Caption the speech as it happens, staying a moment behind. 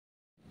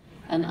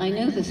And I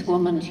know this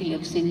woman, she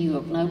lives in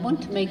Europe, and I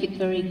want to make it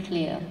very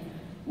clear.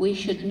 We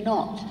should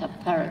not have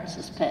parrots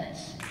as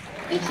pets.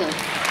 It's a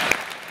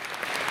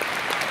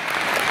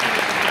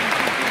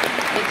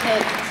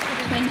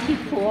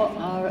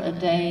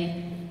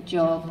 24-hour-a-day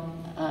job.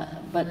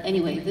 But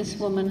anyway, this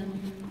woman,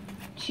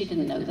 she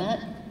didn't know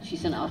that.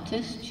 She's an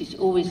artist. She's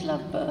always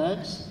loved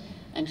birds.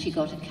 And she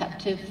got a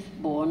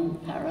captive-born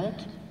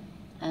parrot,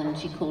 and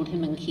she called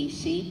him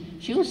Nkisi.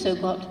 She also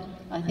got,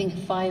 I think,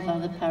 5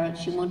 other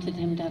parrots. She wanted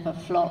him to have a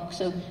flock,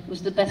 so it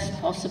was the best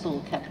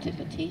possible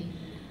captivity.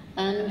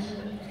 And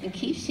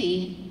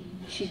Nkisi,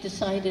 she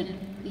decided,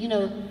 you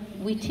know,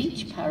 we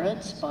teach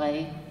parrots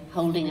by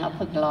holding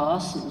up a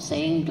glass and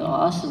saying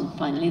glass, and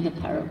finally the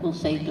parrot will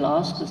say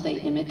glass because they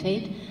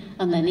imitate,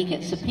 and then he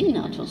gets a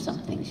peanut or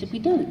something. She said, we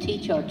don't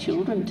teach our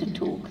children to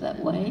talk that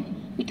way.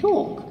 We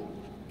talk.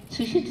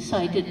 So she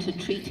decided to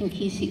treat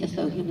Nkisi as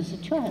though he was a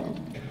child.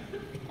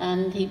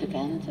 And he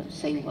began to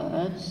say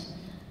words,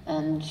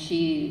 and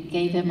she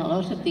gave him a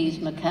lot of these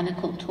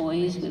mechanical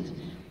toys with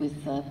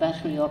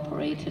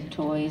battery-operated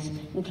toys,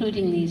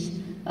 including these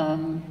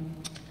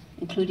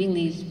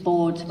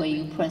boards where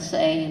you press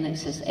A and it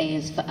says A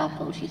is for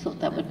apple. She thought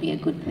that would be a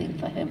good thing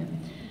for him.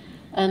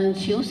 And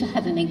she also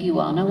had an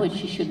iguana, which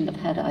she shouldn't have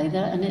had either,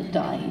 and it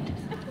died.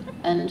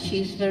 And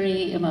she's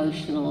very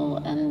emotional,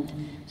 and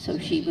so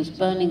she was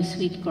burning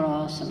sweet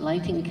grass and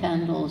lighting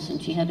candles,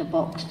 and she had a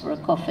box for a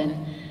coffin,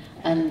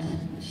 and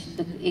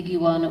the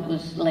iguana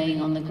was laying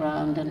on the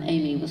ground, and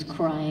Amy was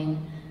crying.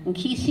 And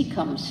Nkisi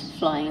comes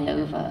flying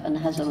over and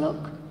has a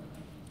look.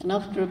 And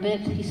after a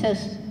bit, he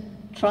says,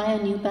 try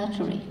a new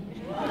battery.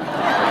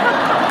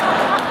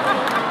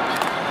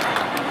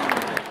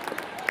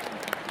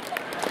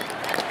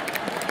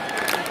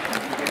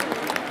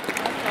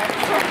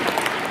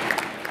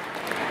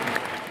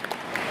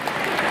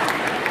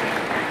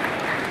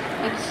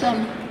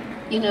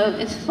 You know,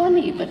 it's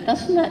funny, but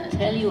doesn't that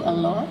tell you a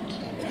lot?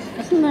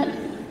 Doesn't that,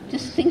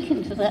 just think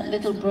into that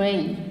little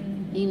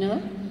brain, you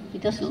know? He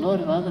does a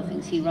lot of other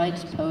things. He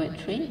writes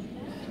poetry,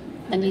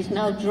 and he's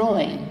now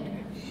drawing.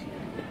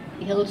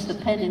 He holds the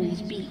pen in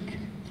his beak.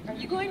 Are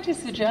you going to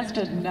suggest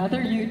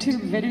another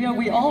YouTube video?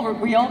 We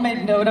all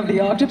made note of the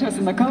octopus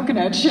and the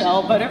coconut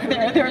shell, but if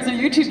there's a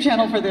YouTube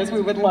channel for this,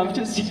 we would love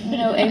to see. You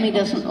know, Amy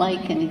doesn't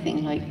like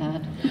anything like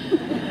that.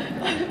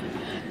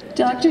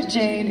 Dr.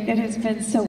 Jane, it has been so